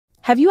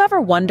Have you ever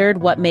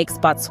wondered what makes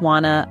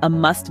Botswana a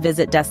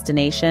must-visit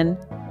destination?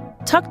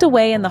 Tucked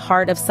away in the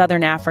heart of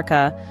southern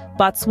Africa,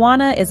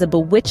 Botswana is a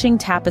bewitching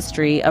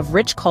tapestry of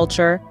rich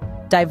culture,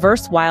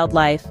 diverse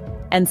wildlife,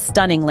 and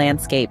stunning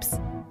landscapes.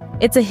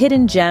 It's a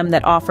hidden gem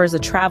that offers a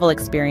travel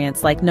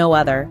experience like no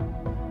other.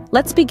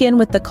 Let's begin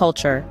with the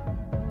culture.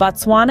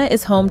 Botswana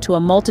is home to a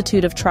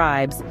multitude of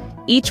tribes,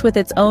 each with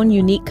its own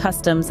unique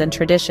customs and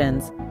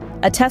traditions,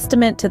 a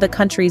testament to the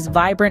country's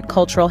vibrant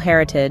cultural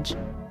heritage.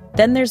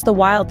 Then there's the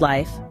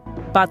wildlife.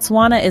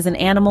 Botswana is an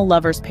animal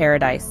lover's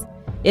paradise.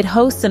 It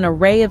hosts an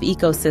array of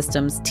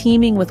ecosystems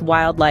teeming with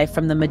wildlife,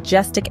 from the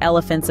majestic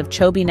elephants of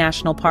Chobe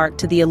National Park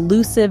to the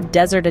elusive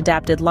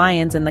desert-adapted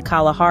lions in the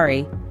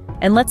Kalahari.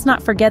 And let's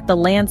not forget the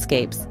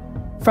landscapes.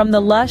 From the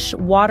lush,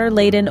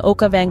 water-laden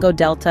Okavango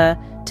Delta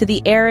to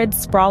the arid,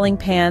 sprawling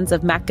pans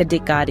of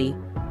Makgadikgadi,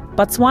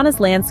 Botswana's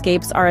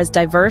landscapes are as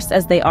diverse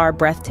as they are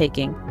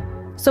breathtaking.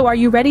 So are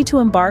you ready to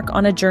embark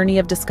on a journey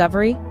of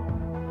discovery?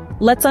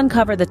 Let's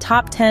uncover the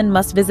top 10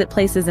 must-visit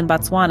places in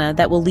Botswana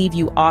that will leave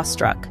you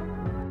awestruck.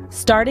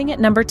 Starting at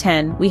number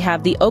 10, we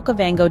have the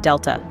Okavango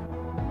Delta.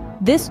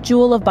 This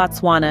jewel of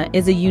Botswana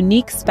is a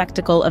unique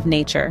spectacle of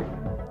nature.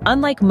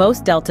 Unlike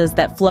most deltas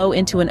that flow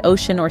into an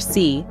ocean or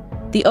sea,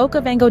 the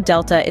Okavango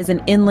Delta is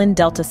an inland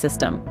delta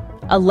system,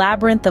 a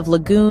labyrinth of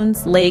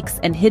lagoons, lakes,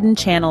 and hidden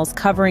channels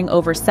covering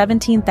over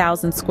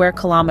 17,000 square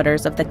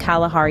kilometers of the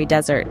Kalahari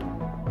Desert.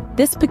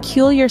 This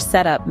peculiar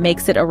setup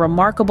makes it a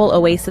remarkable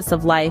oasis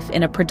of life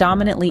in a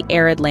predominantly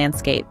arid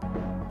landscape.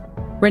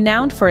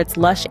 Renowned for its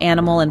lush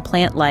animal and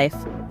plant life,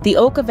 the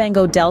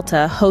Okavango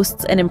Delta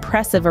hosts an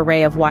impressive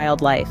array of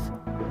wildlife.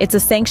 It's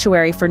a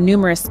sanctuary for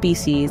numerous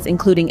species,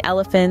 including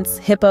elephants,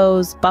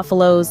 hippos,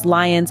 buffaloes,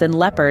 lions, and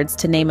leopards,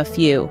 to name a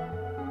few.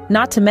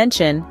 Not to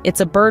mention,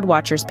 it's a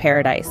birdwatcher's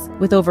paradise,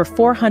 with over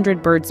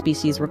 400 bird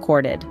species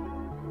recorded.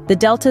 The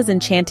Delta's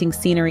enchanting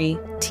scenery,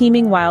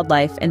 teeming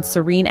wildlife, and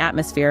serene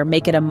atmosphere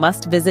make it a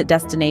must-visit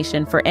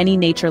destination for any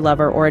nature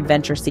lover or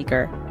adventure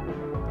seeker.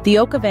 The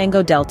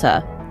Okavango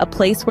Delta, a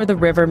place where the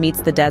river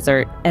meets the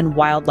desert and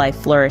wildlife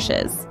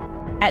flourishes.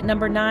 At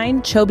number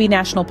 9, Chobe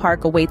National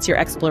Park awaits your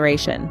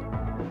exploration.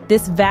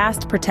 This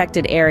vast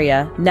protected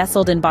area,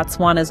 nestled in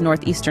Botswana's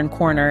northeastern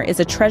corner, is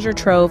a treasure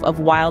trove of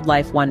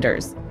wildlife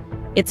wonders.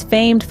 It's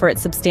famed for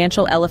its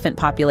substantial elephant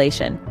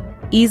population,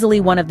 easily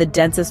one of the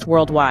densest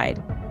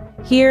worldwide.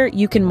 Here,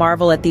 you can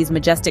marvel at these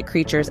majestic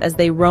creatures as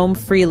they roam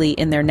freely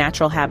in their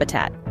natural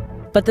habitat.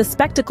 But the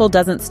spectacle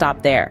doesn't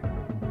stop there.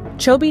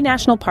 Chobe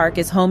National Park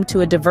is home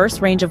to a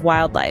diverse range of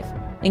wildlife,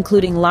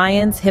 including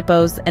lions,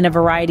 hippos, and a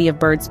variety of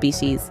bird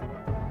species.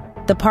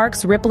 The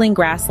park's rippling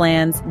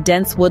grasslands,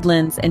 dense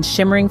woodlands, and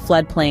shimmering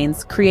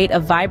floodplains create a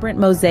vibrant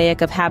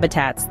mosaic of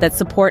habitats that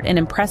support an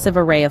impressive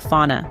array of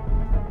fauna.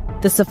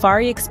 The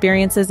safari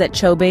experiences at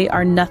Chobe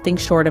are nothing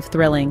short of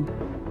thrilling.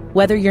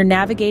 Whether you're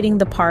navigating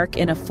the park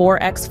in a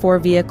 4x4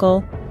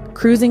 vehicle,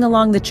 cruising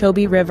along the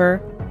Chobe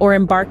River, or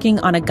embarking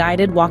on a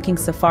guided walking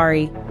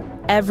safari,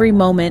 every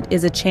moment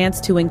is a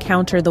chance to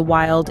encounter the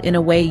wild in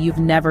a way you've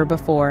never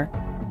before.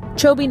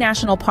 Chobe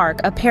National Park,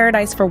 a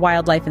paradise for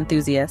wildlife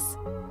enthusiasts.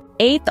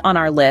 8th on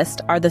our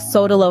list are the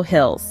Tsodilo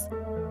Hills.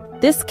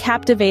 This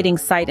captivating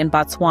site in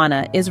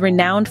Botswana is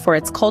renowned for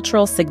its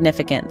cultural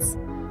significance.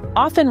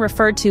 Often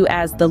referred to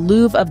as the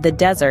Louvre of the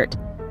Desert,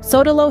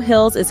 Tsodilo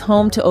Hills is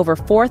home to over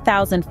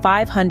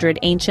 4,500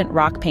 ancient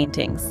rock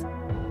paintings.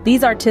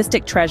 These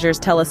artistic treasures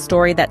tell a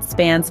story that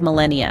spans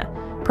millennia,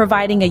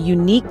 providing a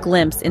unique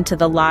glimpse into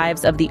the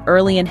lives of the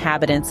early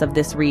inhabitants of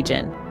this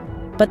region.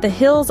 But the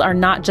hills are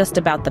not just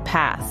about the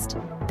past.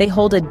 They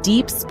hold a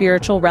deep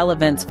spiritual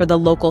relevance for the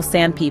local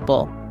San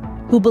people,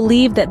 who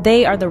believe that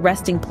they are the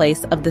resting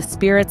place of the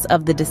spirits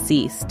of the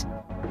deceased.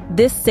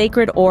 This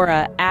sacred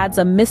aura adds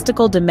a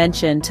mystical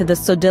dimension to the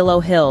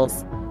Tsodilo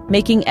Hills,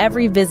 making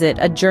every visit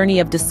a journey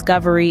of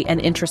discovery and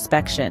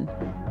introspection.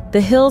 The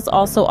hills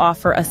also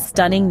offer a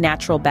stunning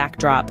natural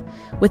backdrop,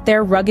 with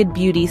their rugged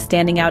beauty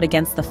standing out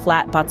against the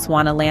flat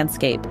Botswana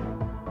landscape.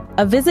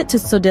 A visit to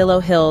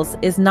Tsodilo Hills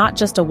is not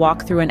just a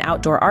walk through an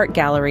outdoor art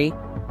gallery,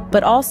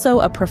 but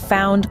also a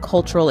profound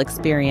cultural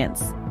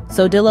experience.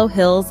 Tsodilo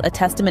Hills, a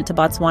testament to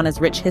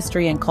Botswana's rich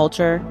history and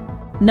culture.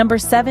 Number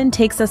 7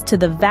 takes us to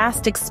the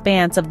vast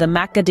expanse of the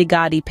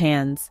Makgadikgadi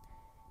Pans.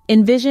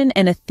 Envision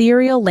an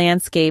ethereal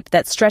landscape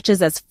that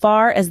stretches as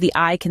far as the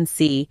eye can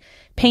see,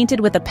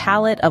 painted with a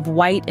palette of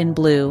white and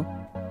blue.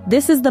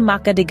 This is the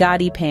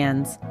Makgadikgadi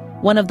Pans,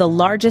 one of the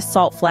largest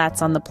salt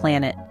flats on the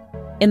planet.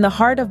 In the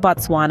heart of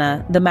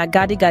Botswana, the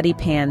Makgadikgadi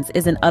Pans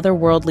is an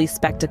otherworldly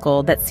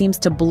spectacle that seems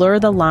to blur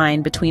the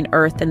line between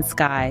earth and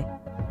sky.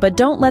 But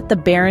don't let the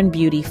barren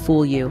beauty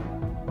fool you.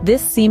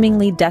 This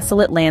seemingly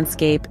desolate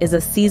landscape is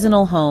a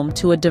seasonal home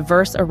to a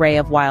diverse array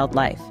of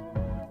wildlife.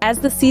 As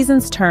the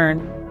seasons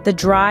turn, the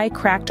dry,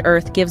 cracked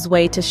earth gives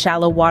way to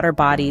shallow water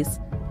bodies,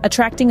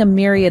 attracting a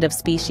myriad of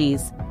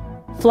species.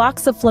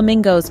 Flocks of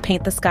flamingos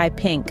paint the sky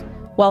pink,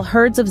 while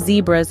herds of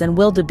zebras and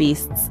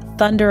wildebeests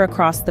thunder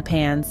across the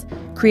pans,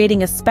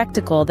 creating a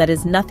spectacle that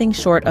is nothing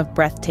short of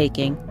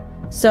breathtaking.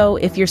 So,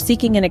 if you're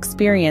seeking an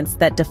experience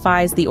that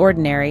defies the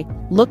ordinary,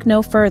 look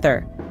no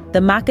further. the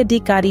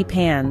Makadikari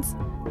Pans,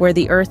 where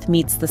the earth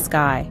meets the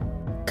sky.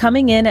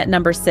 Coming in at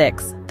number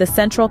 6, the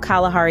Central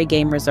Kalahari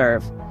Game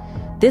Reserve.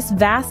 This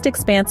vast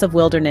expanse of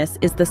wilderness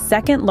is the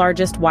second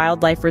largest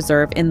wildlife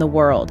reserve in the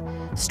world,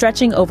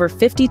 stretching over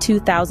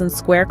 52,000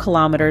 square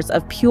kilometers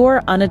of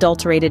pure,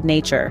 unadulterated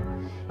nature.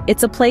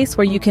 It's a place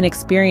where you can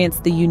experience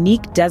the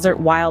unique desert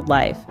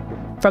wildlife,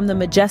 from the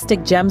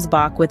majestic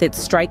gemsbok with its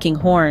striking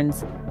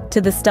horns,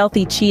 to the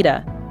stealthy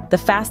cheetah, the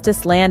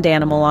fastest land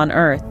animal on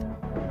Earth.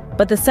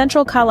 But the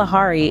Central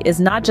Kalahari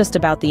is not just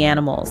about the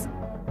animals.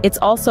 It's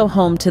also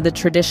home to the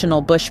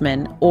traditional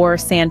Bushmen, or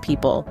Sand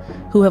People,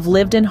 who have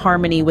lived in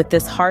harmony with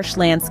this harsh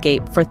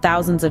landscape for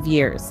thousands of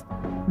years.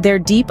 Their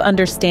deep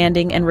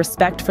understanding and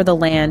respect for the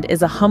land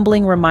is a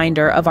humbling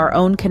reminder of our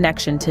own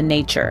connection to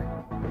nature.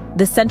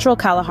 The Central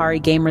Kalahari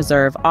Game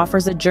Reserve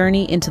offers a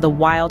journey into the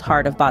wild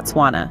heart of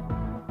Botswana.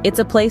 It's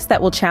a place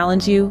that will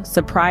challenge you,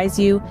 surprise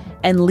you,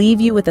 and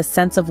leave you with a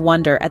sense of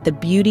wonder at the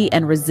beauty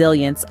and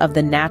resilience of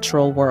the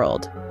natural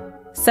world.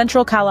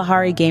 Central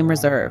Kalahari Game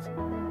Reserve,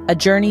 a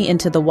journey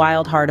into the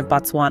wild heart of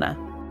Botswana.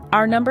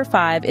 Our number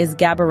 5 is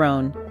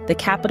Gaborone, the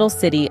capital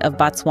city of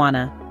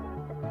Botswana.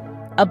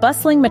 A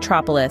bustling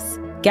metropolis,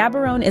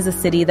 Gaborone is a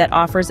city that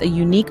offers a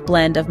unique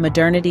blend of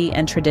modernity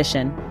and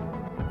tradition.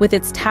 With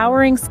its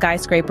towering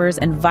skyscrapers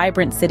and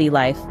vibrant city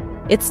life,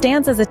 it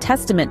stands as a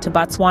testament to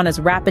Botswana's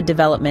rapid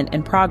development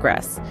and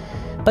progress.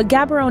 But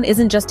Gaborone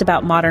isn't just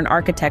about modern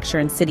architecture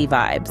and city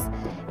vibes.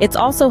 It's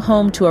also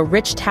home to a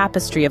rich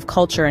tapestry of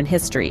culture and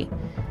history.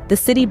 The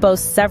city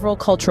boasts several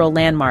cultural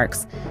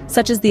landmarks,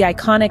 such as the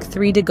iconic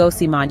Three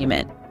Dagosi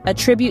Monument, a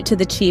tribute to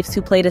the chiefs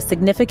who played a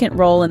significant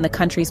role in the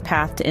country's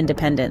path to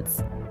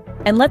independence.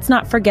 And let's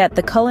not forget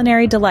the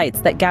culinary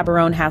delights that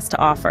Gaborone has to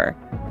offer.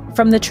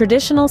 From the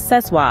traditional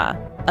seswa,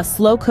 a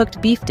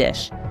slow-cooked beef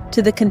dish,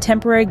 to the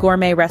contemporary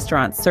gourmet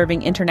restaurants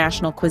serving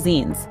international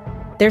cuisines,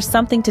 there's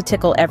something to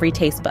tickle every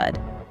taste bud.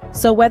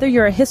 So whether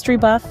you're a history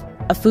buff,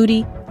 a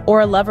foodie,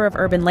 or a lover of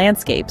urban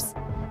landscapes,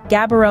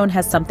 Gaborone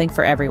has something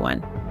for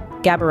everyone.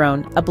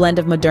 Gaborone, a blend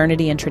of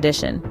modernity and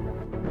tradition.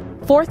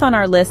 Fourth on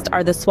our list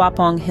are the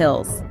Tsodilo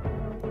Hills,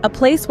 a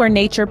place where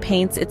nature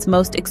paints its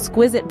most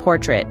exquisite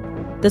portrait.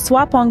 The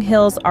Tsodilo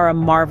Hills are a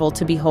marvel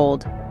to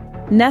behold.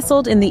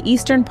 Nestled in the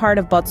eastern part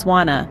of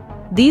Botswana,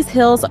 these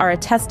hills are a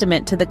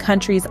testament to the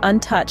country's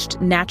untouched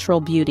natural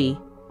beauty.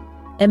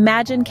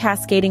 Imagine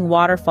cascading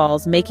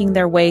waterfalls making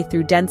their way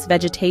through dense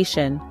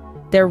vegetation,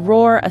 their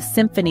roar a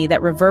symphony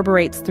that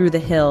reverberates through the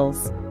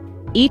hills.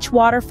 Each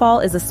waterfall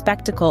is a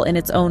spectacle in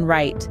its own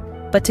right,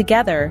 but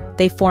together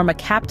they form a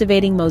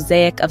captivating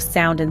mosaic of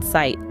sound and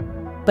sight.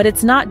 But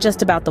it's not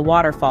just about the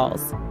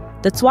waterfalls.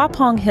 The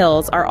Tsodilo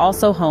Hills are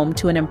also home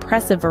to an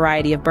impressive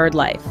variety of bird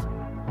life.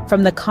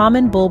 From the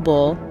common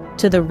bulbul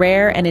to the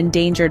rare and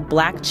endangered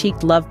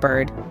black-cheeked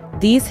lovebird,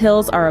 these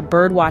hills are a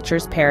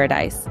birdwatcher's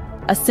paradise,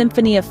 a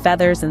symphony of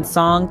feathers and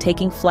song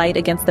taking flight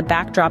against the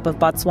backdrop of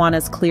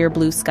Botswana's clear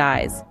blue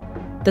skies.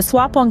 The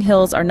Tsodilo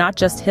Hills are not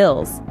just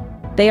hills.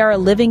 They are a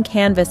living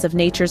canvas of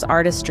nature's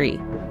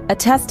artistry, a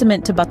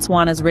testament to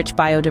Botswana's rich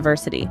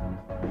biodiversity.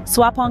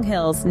 Tsodilo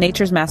Hills,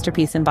 nature's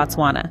masterpiece in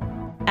Botswana.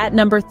 At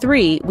number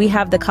 3, we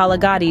have the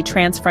Kalahari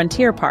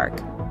Trans-Frontier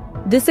Park.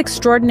 This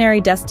extraordinary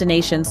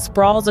destination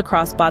sprawls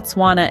across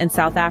Botswana and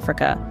South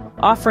Africa,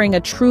 offering a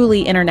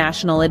truly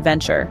international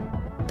adventure.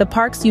 The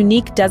park's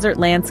unique desert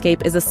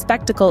landscape is a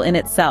spectacle in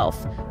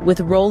itself, with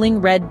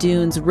rolling red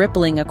dunes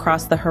rippling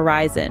across the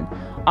horizon,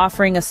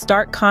 offering a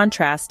stark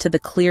contrast to the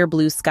clear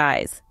blue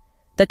skies.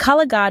 The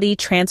Kalahari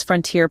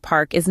Trans-Frontier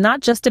Park is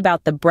not just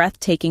about the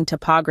breathtaking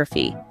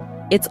topography.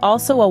 It's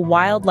also a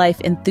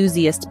wildlife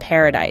enthusiast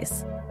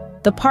paradise.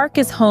 The park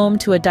is home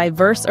to a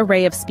diverse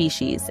array of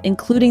species,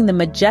 including the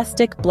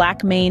majestic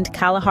black-maned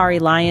Kalahari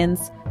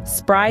lions,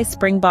 spry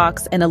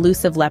springboks, and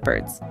elusive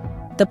leopards.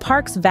 The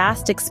park's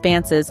vast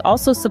expanses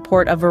also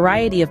support a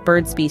variety of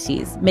bird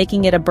species,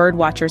 making it a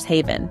birdwatcher's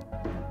haven.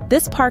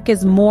 This park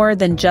is more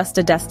than just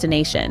a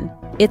destination.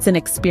 It's an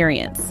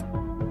experience.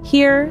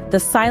 Here, the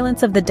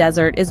silence of the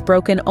desert is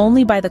broken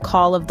only by the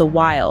call of the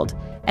wild,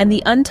 and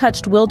the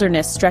untouched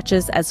wilderness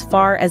stretches as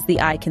far as the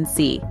eye can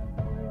see.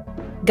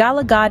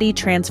 Kalahari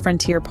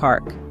Trans-Frontier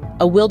Park,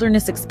 a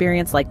wilderness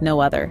experience like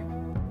no other.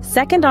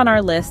 Second on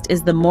our list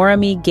is the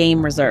Moremi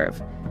Game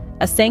Reserve,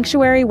 a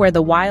sanctuary where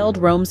the wild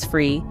roams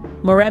free.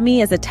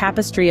 Moremi is a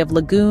tapestry of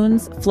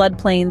lagoons,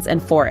 floodplains,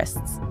 and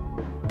forests.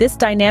 This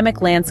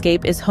dynamic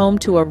landscape is home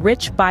to a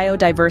rich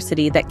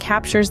biodiversity that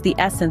captures the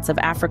essence of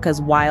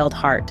Africa's wild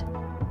heart.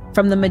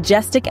 From the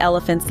majestic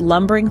elephants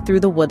lumbering through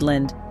the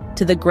woodland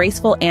to the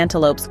graceful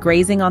antelopes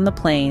grazing on the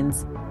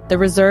plains, the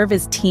reserve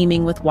is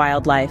teeming with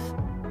wildlife.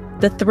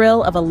 The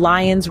thrill of a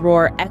lion's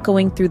roar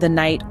echoing through the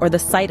night or the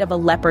sight of a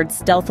leopard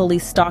stealthily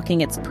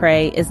stalking its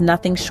prey is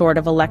nothing short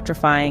of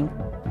electrifying.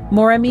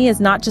 Moremi is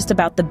not just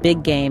about the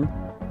big game.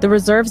 The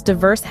reserve's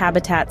diverse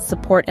habitats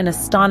support an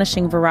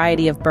astonishing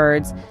variety of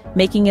birds,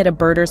 making it a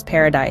birder's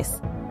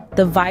paradise.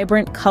 The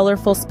vibrant,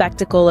 colorful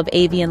spectacle of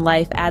avian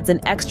life adds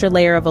an extra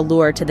layer of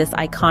allure to this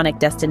iconic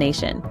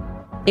destination.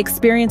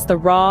 Experience the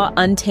raw,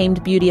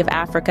 untamed beauty of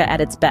Africa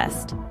at its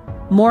best.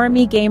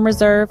 Moremi Game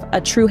Reserve, a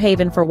true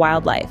haven for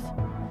wildlife.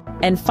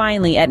 And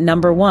finally, at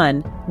number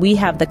 1, we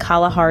have the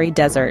Kalahari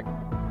Desert.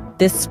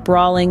 This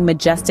sprawling,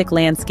 majestic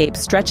landscape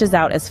stretches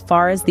out as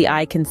far as the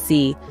eye can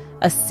see,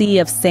 a sea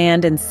of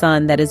sand and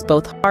sun that is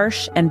both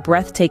harsh and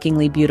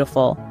breathtakingly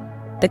beautiful.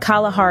 The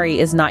Kalahari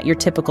is not your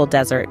typical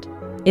desert.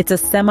 It's a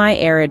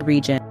semi-arid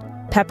region,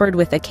 peppered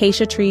with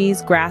acacia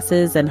trees,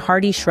 grasses, and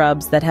hardy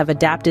shrubs that have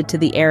adapted to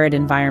the arid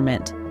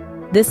environment.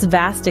 This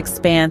vast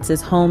expanse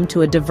is home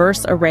to a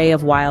diverse array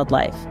of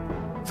wildlife.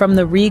 From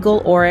the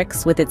regal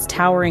oryx with its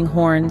towering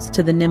horns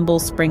to the nimble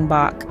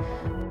springbok,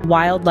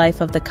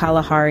 wildlife of the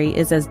Kalahari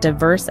is as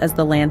diverse as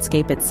the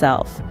landscape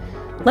itself.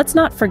 Let's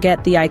not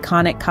forget the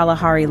iconic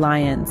Kalahari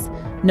lions,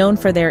 known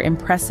for their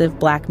impressive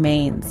black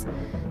manes.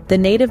 The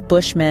native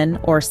Bushmen,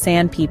 or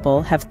Sand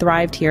People, have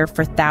thrived here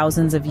for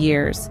thousands of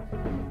years.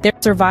 Their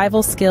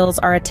survival skills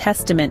are a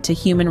testament to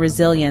human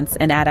resilience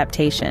and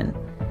adaptation.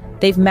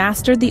 They've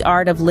mastered the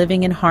art of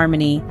living in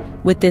harmony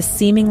with this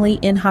seemingly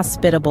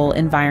inhospitable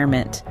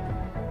environment.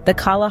 The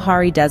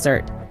Kalahari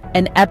Desert,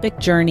 an epic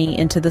journey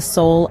into the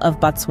soul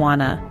of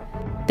Botswana.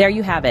 There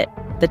you have it,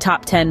 the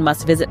top 10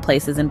 must-visit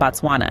places in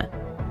Botswana.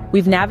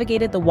 We've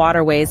navigated the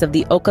waterways of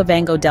the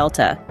Okavango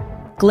Delta,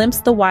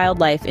 glimpsed the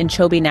wildlife in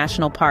Chobe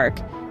National Park,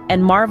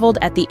 and marveled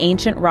at the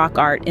ancient rock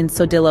art in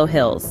Tsodilo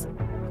Hills.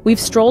 We've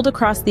strolled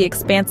across the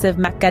expansive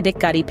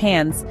Makgadikgadi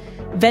Pans,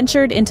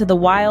 ventured into the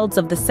wilds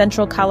of the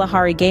Central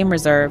Kalahari Game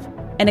Reserve,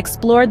 and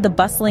explored the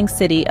bustling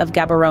city of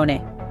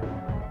Gaborone.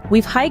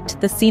 We've hiked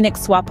the scenic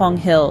Swapong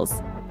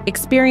Hills,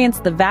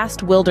 experienced the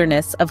vast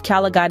wilderness of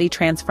Kalagadi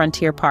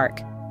Transfrontier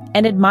Park,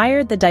 and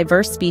admired the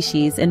diverse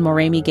species in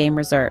Moremi Game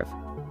Reserve.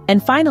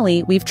 And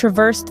finally, we've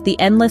traversed the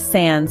endless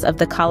sands of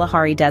the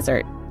Kalahari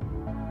Desert.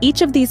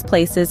 Each of these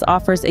places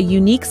offers a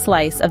unique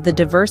slice of the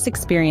diverse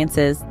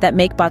experiences that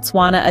make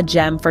Botswana a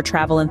gem for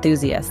travel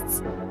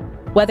enthusiasts.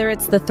 Whether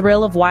it's the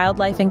thrill of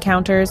wildlife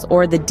encounters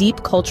or the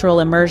deep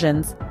cultural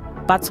immersions,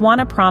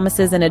 Botswana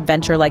promises an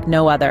adventure like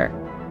no other.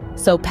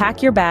 So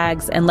pack your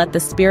bags and let the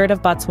spirit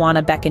of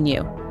Botswana beckon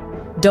you.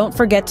 Don't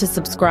forget to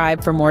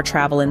subscribe for more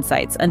travel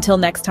insights. Until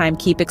next time,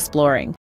 keep exploring.